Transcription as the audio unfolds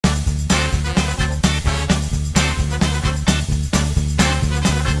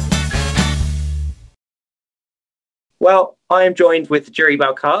Well, I am joined with Jiri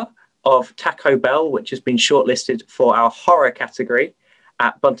Balcar of Taco Bell, which has been shortlisted for our horror category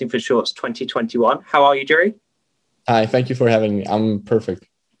at Buntingford Shorts 2021. How are you, Jiri? Hi, thank you for having me. I'm perfect.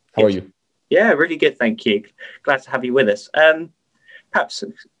 How are Good. you? Yeah, really good, thank you. Glad to have you with us. Perhaps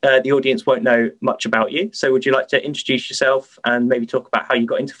the audience won't know much about you, so would you like to introduce yourself and maybe talk about how you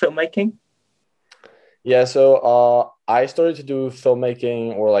got into filmmaking? I started to do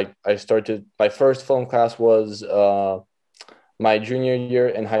filmmaking, or like I started my first film class was my junior year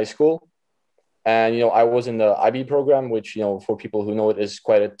in high school. And I was in the IB program, which for people who know it is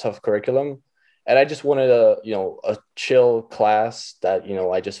quite a tough curriculum. And I just wanted a chill class that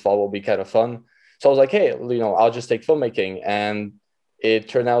I just thought would be kind of fun. So I was like, hey, I'll just take filmmaking. And it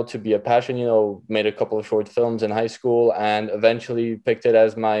turned out to be a passion. Made a couple of short films in high school and eventually picked it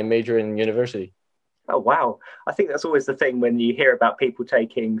as my major in university. Oh, wow. I think that's always the thing when you hear about people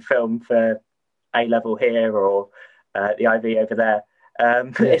taking film for A level here or the IB over there. Yeah,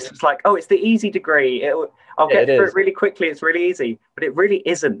 It's just like, oh, it's the easy degree. I'll yeah, get it through it is. really quickly. It's really easy, but it really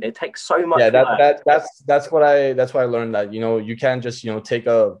isn't. It takes so Yeah, much that work. that that's why I learned that you can't just take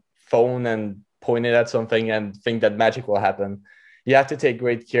a phone and point it at something and think that magic will happen. You have to take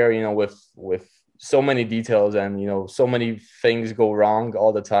great care, with so many details, and so many things go wrong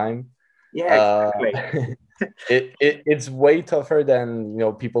all the time. Yeah, uh exactly. it's way tougher than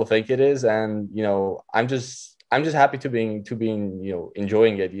people think it is. And I'm just happy to being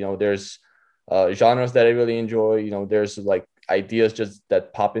enjoying it. There's genres that I really enjoy. There's like ideas just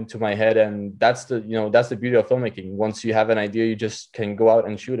that pop into my head, and that's the beauty of filmmaking. Once you have an idea, you just can go out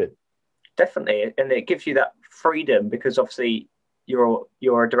and shoot it. Definitely, and it gives you that freedom because obviously you're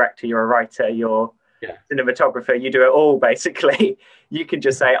a director, you're a writer, you're Yeah. cinematographer, you do it all basically. You can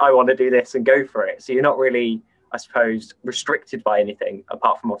just say, I want to do this and go for it. So you're not really, I suppose, restricted by anything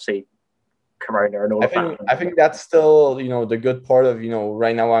apart from obviously Corona and all I of that. think I think that's still the good part of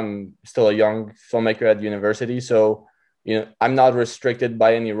right now I'm still a young filmmaker at university. So I'm not restricted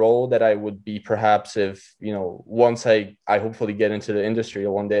by any role that I would be, perhaps, if once I hopefully get into the industry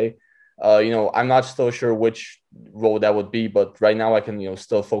one day. I'm not still sure which role that would be, but right now I can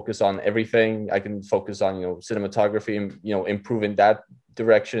still focus on everything. I can focus on cinematography and improve in that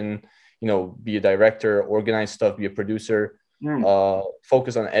direction. Be a director, organize stuff, be a producer, Mm,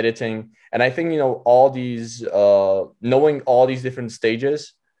 focus on editing. And I think all these knowing all these different stages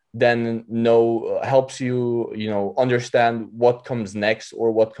then helps you understand what comes next or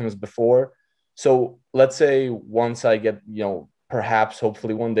what comes before. So let's say once I get perhaps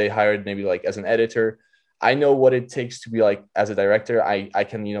hopefully one day hired, maybe like as an editor, I know what it takes to be like as a director. I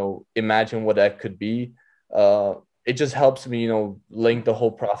can imagine what that could be. It just helps me link the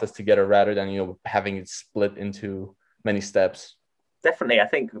whole process together rather than having it split into many steps. definitely. I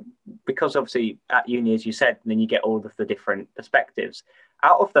think because obviously at uni, as you said, then you get all of the different perspectives.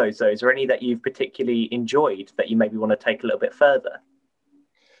 Out of those, though, is there any that you've particularly enjoyed that you maybe want to take a little bit further?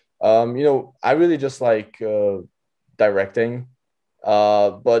 I really just like directing.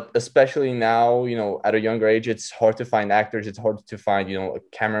 But especially now, at a younger age, it's hard to find actors. It's hard to find, a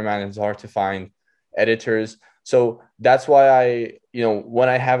cameraman. It's hard to find editors. So that's why when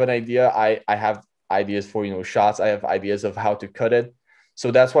I have an idea, I have ideas for, shots. I have ideas of how to cut it. So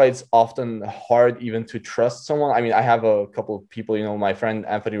that's why it's often hard even to trust someone. I mean, I have a couple of people, my friend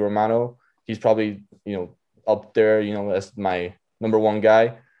Anthony Romano. He's probably, up there, as my number one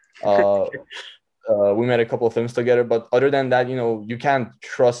guy. Uh, we made a couple of films together, but other than that, you can't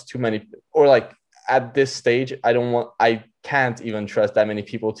trust too many, or like at this stage, I can't even trust that many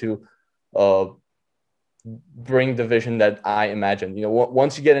people to uh bring the vision that I imagine.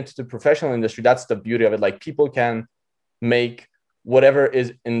 Once you get into the professional industry, that's the beauty of it. Like, people can make whatever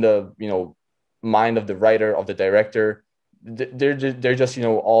is in the mind of the writer, of the director. They're just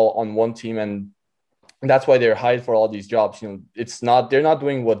all on one team, and that's why they're hired for all these jobs. It's not they're not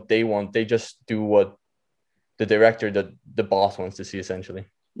doing what they want. They just do what the director, the boss, wants to see, essentially.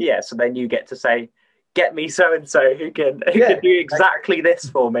 Yeah, so then you get to say, get me so and so who can Yeah, do exactly this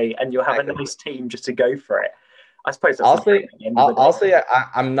for me, and you'll have a exactly. nice team just to go for it. I suppose that's the I'll dream say at the end of I'll, the I'll day. say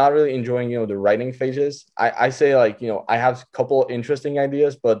I'm not really enjoying the writing phases. I say, like, I have a couple interesting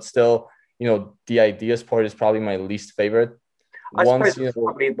ideas, but still, the ideas part is probably my least favorite. I suppose Once it's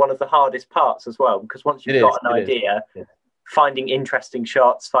probably one of the hardest parts as well, because once it you've is got an it is idea, yeah. finding interesting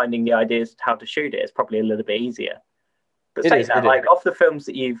shots, finding the ideas how to shoot it is probably a little bit easier. But It saying is that, it is like of the films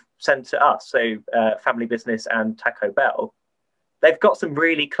that you've sent to us, so Family Business and Taco Bell, they've got some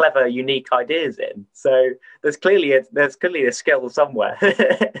really clever, unique ideas in. So there's clearly a skill somewhere.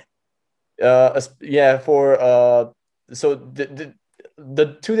 yeah, for so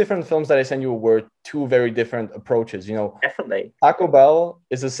the two different films that I sent you were two very different approaches. Definitely. Taco Bell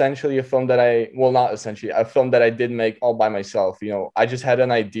is essentially a film that not essentially, a film that I did make all by myself. I just had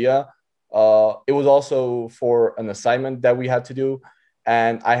an idea. It was also for an assignment that we had to do.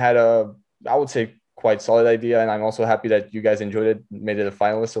 And I had I would say, quite solid idea. And I'm also happy that you guys enjoyed it, made it a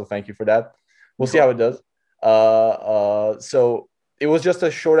finalist. So thank you for that. We'll see how it does. So it was just a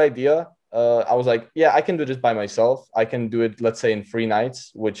short idea. I was like, yeah, I can do this by myself. I can do it, let's say, in 3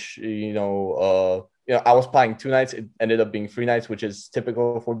 nights, which, I was planning 2 nights. It ended up being 3 nights, which is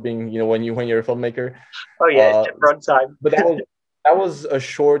typical for being, when you're a filmmaker. Oh yeah, it's run time. But that was a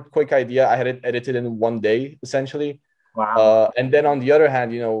short, quick idea. I had it edited in 1 day, essentially. Wow. And then on the other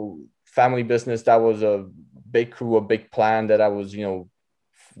hand, family business, that was a big crew, a big plan that I was,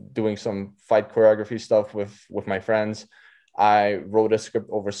 doing some fight choreography stuff with my friends. I wrote a script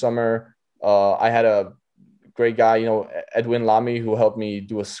over summer. I had a great guy, Edwin Lamy, who helped me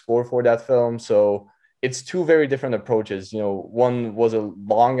do a score for that film. So it's two very different approaches. One was a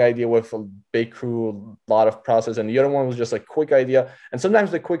long idea with a big crew, a lot of process, and the other one was just a quick idea. And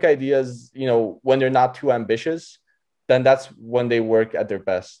sometimes the quick ideas, when they're not too ambitious, then that's when they work at their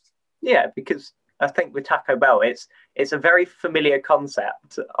best. Yeah, because I think with Taco Bell, it's a very familiar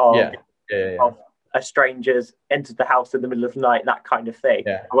concept of a stranger's entered the house in the middle of the night, that kind of thing.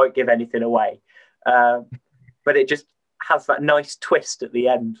 Yeah. I won't give anything away, but it just has that nice twist at the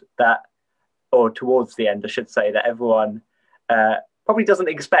end or towards the end, I should say, that everyone probably doesn't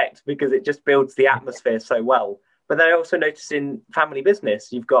expect, because it just builds the atmosphere so well. But then I also noticed in family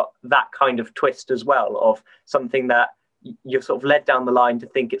business, you've got that kind of twist as well, of something that you're sort of led down the line to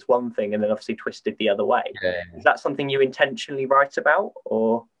think it's one thing and then obviously twisted the other way. Yeah. Is that something you intentionally write about,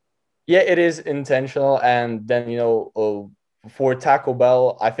 or? Yeah, it is intentional. And then, for Taco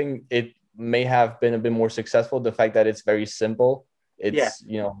Bell, I think it may have been a bit more successful. The fact that it's very simple. It's,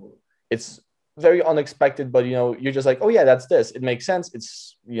 it's very unexpected, but, you're just like, oh yeah, that's this. It makes sense.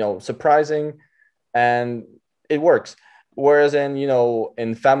 It's, surprising, and it works. Whereas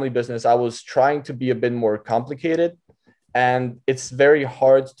in family business, I was trying to be a bit more complicated. And it's very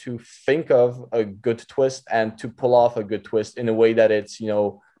hard to think of a good twist and to pull off a good twist in a way that it's,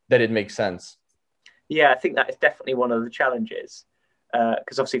 that it makes sense. Yeah, I think that is definitely one of the challenges,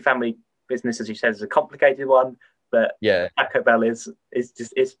 because obviously family business, as you said, is a complicated one, but Taco Bell is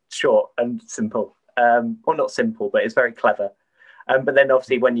short and simple. Well, not simple, but it's very clever. But then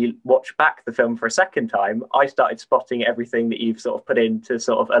obviously when you watch back the film for a second time, I started spotting everything that you've sort of put in to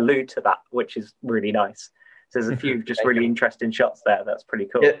sort of allude to that, which is really nice. So there's a few just really interesting shots there. That's pretty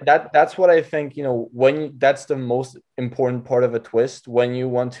cool. Yeah, that's what I think, that's the most important part of a twist. When you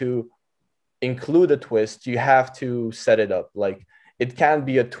want to include a twist, you have to set it up. Like, it can't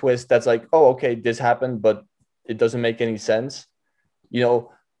be a twist that's like, oh, okay, this happened, but it doesn't make any sense.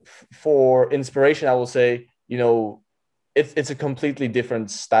 For inspiration, I will say, it's a completely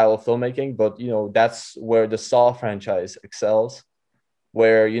different style of filmmaking, but, that's where the Saw franchise excels,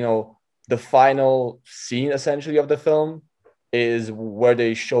 where, the final scene essentially of the film is where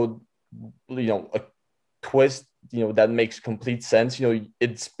they showed, a twist, that makes complete sense.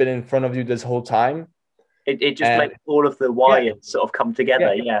 It's been in front of you this whole time. It just makes all of the wires sort of come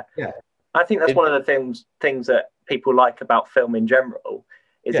together. Yeah. I think that's one of the things that people like about film in general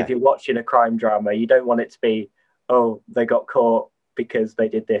is if you're watching a crime drama, you don't want it to be, oh, they got caught because they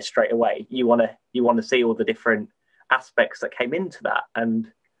did this straight away. You want to see all the different aspects that came into that. And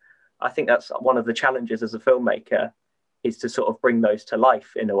I think that's one of the challenges as a filmmaker, is to sort of bring those to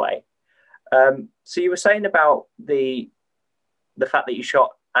life in a way. So you were saying about the fact that you shot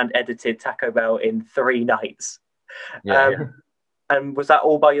and edited Taco Bell in 3 nights. And was that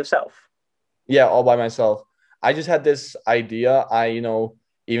all by yourself? Yeah, all by myself. I just had this idea. I,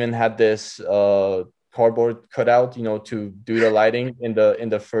 even had this cardboard cutout, to do the lighting in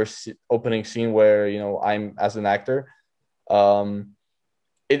the first opening scene where, I'm as an actor.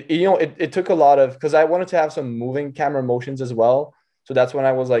 It took a lot of, because I wanted to have some moving camera motions as well. So that's when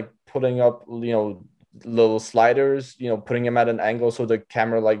I was like putting up, little sliders, putting them at an angle so the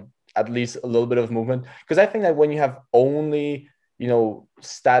camera like at least a little bit of movement. Because I think that when you have only,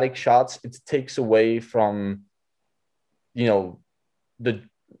 static shots, it takes away from,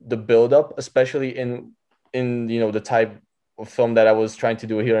 the buildup, especially in the type of film that I was trying to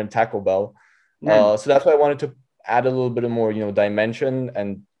do here in Taco Bell. So that's why I wanted to add a little bit of more, dimension.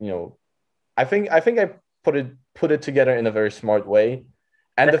 And, I think I put it together in a very smart way.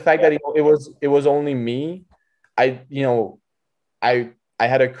 And the fact that it was only me, I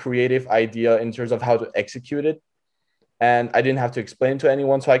had a creative idea in terms of how to execute it, and I didn't have to explain to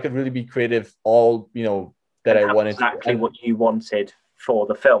anyone, so I could really be creative all that I wanted exactly what you wanted for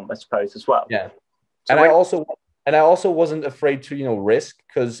the film, I suppose, as well. Yeah. So I also wasn't afraid to, risk,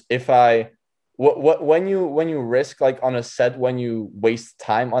 because if I when you risk like on a set, when you waste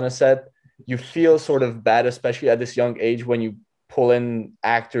time on a set, you feel sort of bad, especially at this young age, when you pull in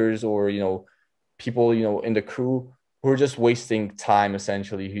actors or people in the crew who are just wasting time,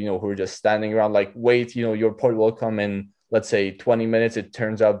 essentially, who are just standing around like, wait, your part will come in, let's say 20 minutes, it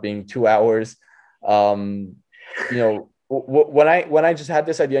turns out being 2 hours. When I just had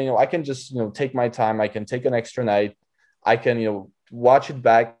this idea, I can just take my time, I can take an extra night, I can watch it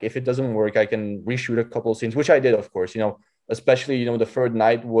back. If it doesn't work, I can reshoot a couple of scenes, which I did, of course. Especially the third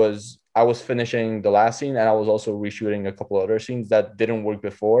night was, I was finishing the last scene and I was also reshooting a couple other scenes that didn't work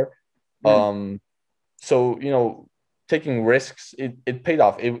before. So taking risks, it paid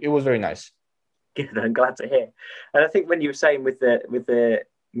off. It was very nice. Good, I'm glad to hear. And I think when you were saying with the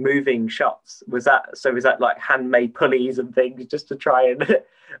moving shots, was that like handmade pulleys and things just to try and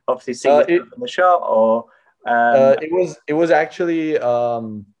obviously see in the shot, or it was actually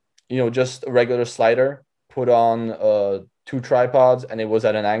just a regular slider put on 2 tripods, and it was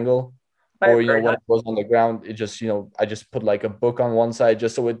at an angle. Or when it was on the ground, it just I just put like a book on one side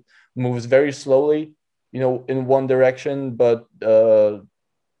just so it moves very slowly in one direction, but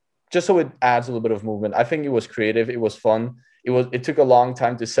just so it adds a little bit of movement. I think it was creative, it was fun. It took a long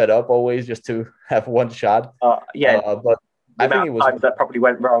time to set up, always, just to have one shot. But I think it was times that probably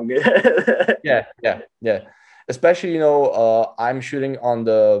went wrong. yeah. Especially I'm shooting on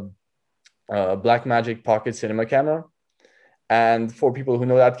the Blackmagic Pocket Cinema camera, and for people who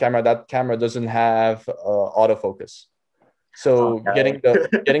know that camera doesn't have autofocus. So getting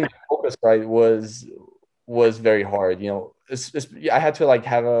the focus right was very hard. I had to like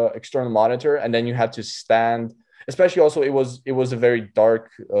have a external monitor, and then you had to stand. Especially also, it was a very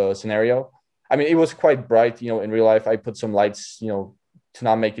dark scenario. I mean, it was quite bright. In real life, I put some lights, to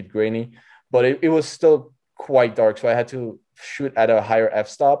not make it grainy, but it was still quite dark. So I had to shoot at a higher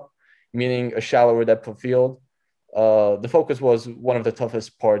f-stop, meaning a shallower depth of field. The focus was one of the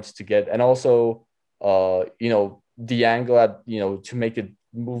toughest parts to get, and also, the angle at to make it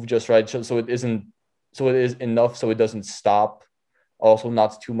move just right, so it is enough, so it doesn't stop, also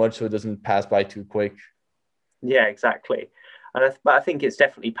not too much, so it doesn't pass by too quick. Yeah, exactly. And I think it's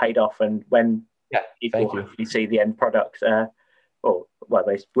definitely paid off, and when people hopefully see the end product, they will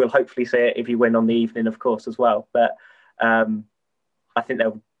hopefully see it if you win on the evening, of course, as well. But I think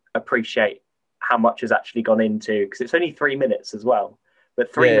they'll appreciate how much has actually gone into, because it's only 3 minutes as well.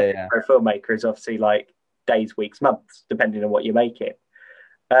 But 3 minutes for a filmmaker is obviously like days, weeks, months, depending on what you're making.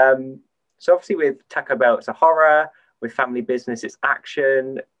 So obviously with Taco Bell, it's a horror. With Family Business, it's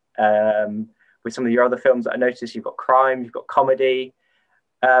action. With some of your other films that I noticed, you've got crime, you've got comedy.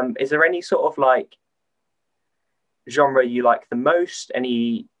 Is there any sort of like genre you like the most?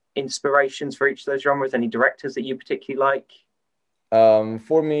 Any inspirations for each of those genres? Any directors that you particularly like?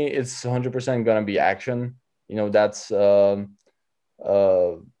 For me, it's 100% gonna be action. That's the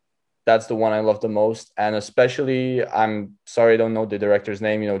one I love the most, and especially, I'm sorry I don't know the director's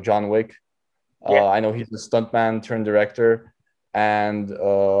name. John Wick. I know he's a stuntman turned director, and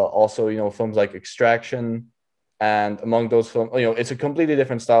also films like Extraction, and among those films, it's a completely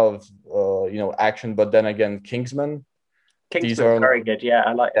different style of action. But then again, Kingsman. These are very good. Yeah,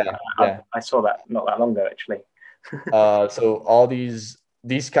 I like. Yeah. I saw that not that long ago, actually. So all these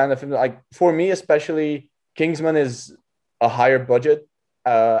kind of films, like for me especially, Kingsman is a higher budget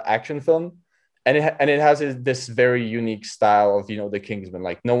action film, and it has this very unique style of the Kingsman.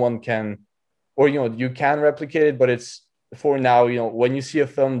 Like no one can, or you can replicate it, but it's for now. When you see a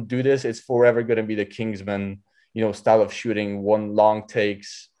film do this, it's forever going to be the Kingsman style of shooting, one long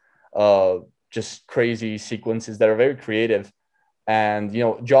takes, just crazy sequences that are very creative. And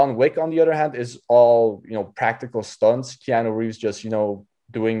John Wick, on the other hand, is all practical stunts. Keanu Reeves just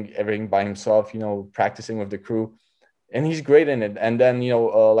doing everything by himself, practicing with the crew, and he's great in it. And then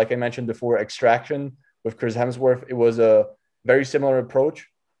like I mentioned before, Extraction with Chris Hemsworth, it was a very similar approach.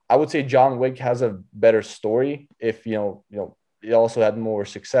 I would say John Wick has a better story, if it also had more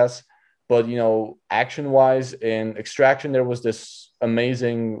success. But action wise, in Extraction, there was this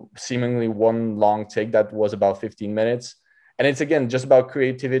amazing, seemingly one long take that was about 15 minutes. And it's, again, just about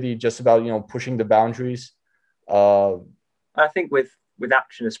creativity, just about, pushing the boundaries. I think with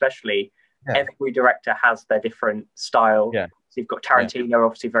action especially, every director has their different style. Yeah. So you've got Tarantino,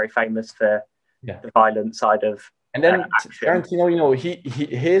 obviously very famous for the violent side of and then action. Tarantino,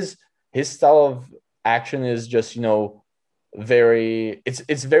 his style of action is just, very,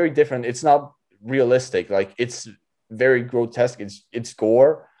 it's very different. It's not realistic. Like, it's very grotesque. It's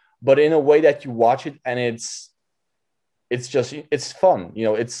gore, but in a way that you watch it and it's just, it's fun. You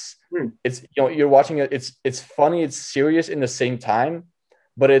know, it's you're watching it. It's funny. It's serious in the same time,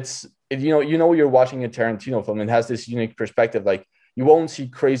 but you're watching a Tarantino film. It has this unique perspective. Like, you won't see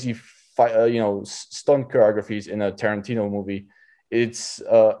crazy stunt choreographies in a Tarantino movie. It's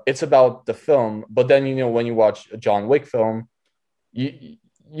about the film, but then when you watch a John Wick film,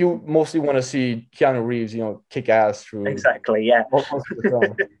 you mostly want to see Keanu Reeves kick ass through exactly, yeah, most of the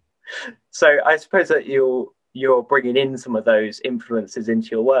film. So I suppose that you're bringing in some of those influences into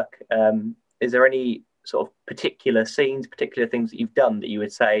your work. Is there any sort of particular scenes, particular things that you've done that you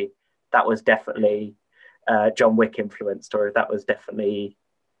would say that was definitely John Wick influenced, or that was definitely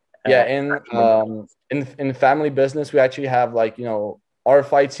in family business, we actually have our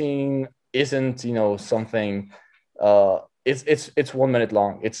fight scene isn't something it's 1 minute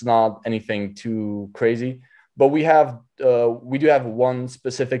long. It's not anything too crazy, but we do have one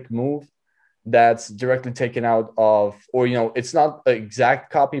specific move that's directly taken out of, or it's not an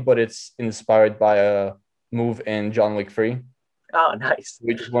exact copy, but it's inspired by a move in John Wick 3. Oh, nice.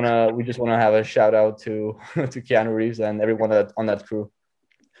 We just wanna have a shout out to to Keanu Reeves and everyone on that crew.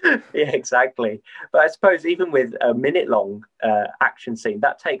 Yeah, exactly. But I suppose even with a minute long action scene,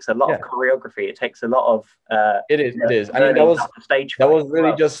 that takes a lot of choreography. It takes a lot of it is. I mean, that was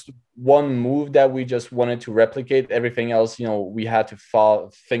really just one move that we just wanted to replicate. Everything else, we had to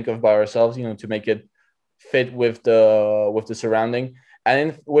think of by ourselves, to make it fit with the surrounding.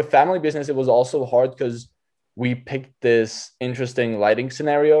 And with family business, it was also hard because we picked this interesting lighting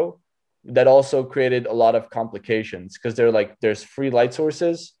scenario that also created a lot of complications, because there's 3 light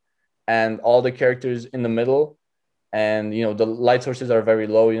sources and all the characters in the middle, and the light sources are very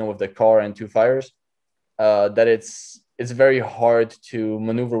low, with the car and 2 fires, that it's very hard to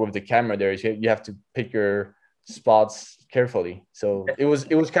maneuver with the camera there. You have to pick your spots carefully, so it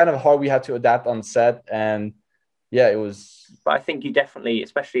was kind of hard. We had to adapt on set, and yeah, it was. But I think you definitely,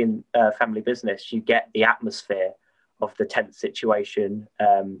 especially in family business, you get the atmosphere of the tense situation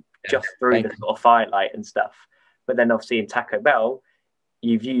just through the sort of firelight and stuff. But then obviously in Taco Bell,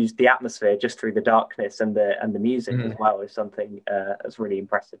 you've used the atmosphere just through the darkness and the music as well, is something that's really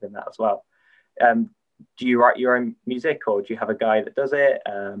impressive in that as well. Do you write your own music, or do you have a guy that does it?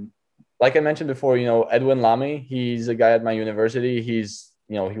 Like I mentioned before, Edwin Lamy, he's a guy at my university. He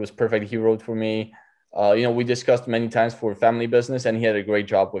was perfect. He wrote for me. We discussed many times for family business, and he had a great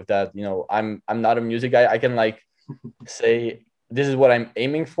job with that. I'm not a music guy. I can say this is what I'm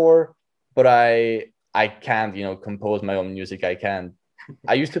aiming for, but I can't, compose my own music. I can't.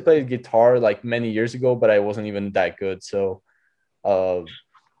 I used to play guitar many years ago, but I wasn't even that good. So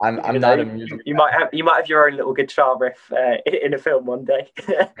I'm not a music you might have your own little guitar riff in a film one day.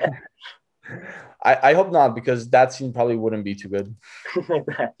 I hope not, because that scene probably wouldn't be too good.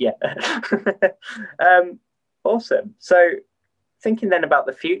 Yeah. Awesome. So thinking then about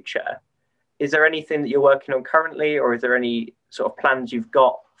the future, is there anything that you're working on currently, or is there any sort of plans you've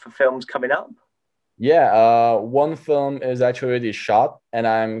got for films coming up? Yeah, one film is actually already shot, and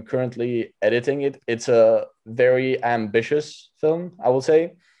I'm currently editing it. It's a very ambitious film, I will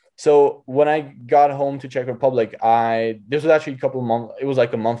say. So when I got home to Czech Republic, this was actually it was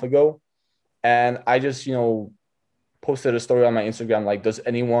like a month ago, and I just posted a story on my Instagram, does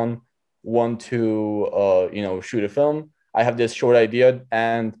anyone want to shoot a film? I have this short idea,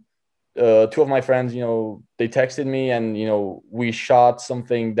 and 2 of my friends, they texted me, and we shot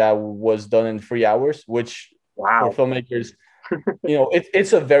something that was done in 3 hours, which for filmmakers,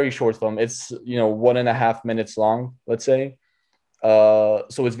 it's a very short film. It's 1.5 minutes long, let's say. So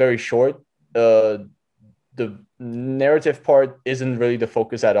it's very short. The narrative part isn't really the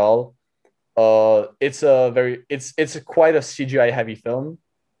focus at all. It's quite a CGI heavy film.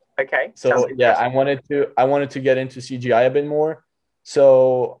 Okay. So yeah, I wanted to get into CGI a bit more.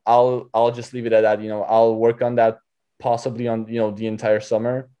 So I'll just leave it at that. I'll work on that possibly on the entire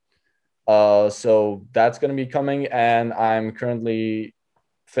summer. So that's gonna be coming, and I'm currently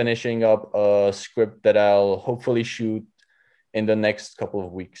finishing up a script that I'll hopefully shoot in the next couple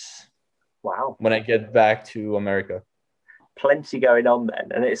of weeks. Wow! When I get back to America. Plenty going on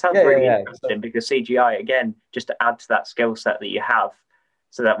then, and it sounds really interesting because CGI, again, just to add to that skill set that you have,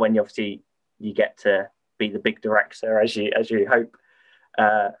 so that when you get to be the big director as you hope.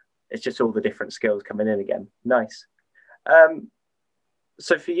 It's just all the different skills coming in again. Nice.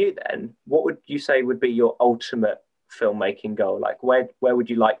 So for you then, what would you say would be your ultimate filmmaking goal? Where would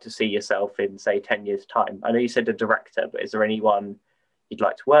you like to see yourself in, say, 10 years time? I know you said a director, but is there anyone you'd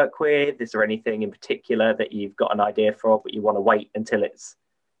like to work with? Is there anything in particular that you've got an idea for, but you want to wait until it's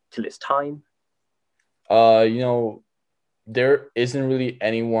time? there isn't really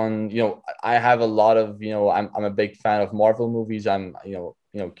anyone, I have a lot of, I'm a big fan of Marvel movies. I'm,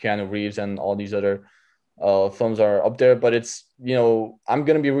 Keanu Reeves and all these other films are up there, but it's, I'm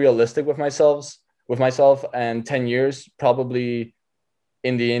going to be realistic with myself, and 10 years probably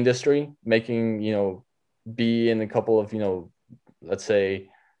in the industry, making, be in a couple of, let's say,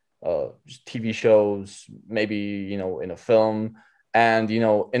 TV shows, maybe, in a film. And,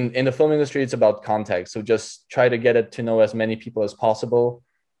 in the film industry, it's about context. So just try to get it to know as many people as possible,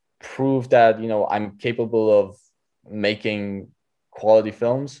 prove that, I'm capable of making quality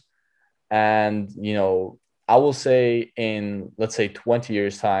films. And, I will say in, let's say, 20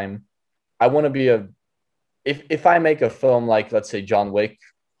 years time, I want to be if I make a film like, let's say, John Wick,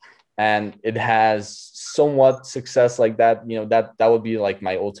 and it has somewhat success like that, that would be like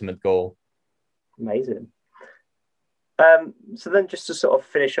my ultimate goal. Amazing. So then, just to sort of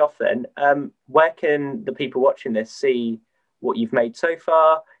finish off, then, where can the people watching this see what you've made so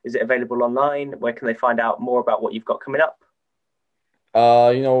far? Is it available online? Where can they find out more about what you've got coming up?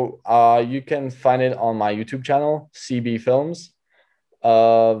 You can find it on my YouTube channel, CB Films.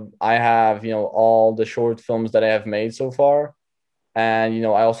 I have, all the short films that I have made so far. And,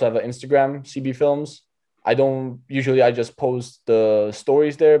 I also have an Instagram, CB Films. I just post the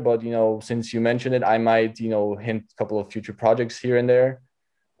stories there, but, since you mentioned it, I might, hint a couple of future projects here and there,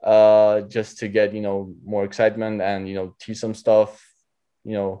 just to get, more excitement and, tease some stuff,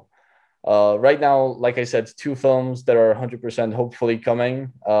 right now, like I said, 2 films that are 100% hopefully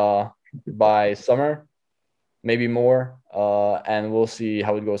coming by summer, maybe more, and we'll see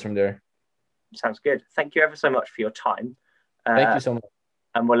how it goes from there. Sounds good. Thank you ever so much for your time. Thank you so much.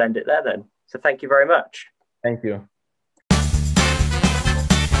 And we'll end it there then. So thank you very much. Thank you.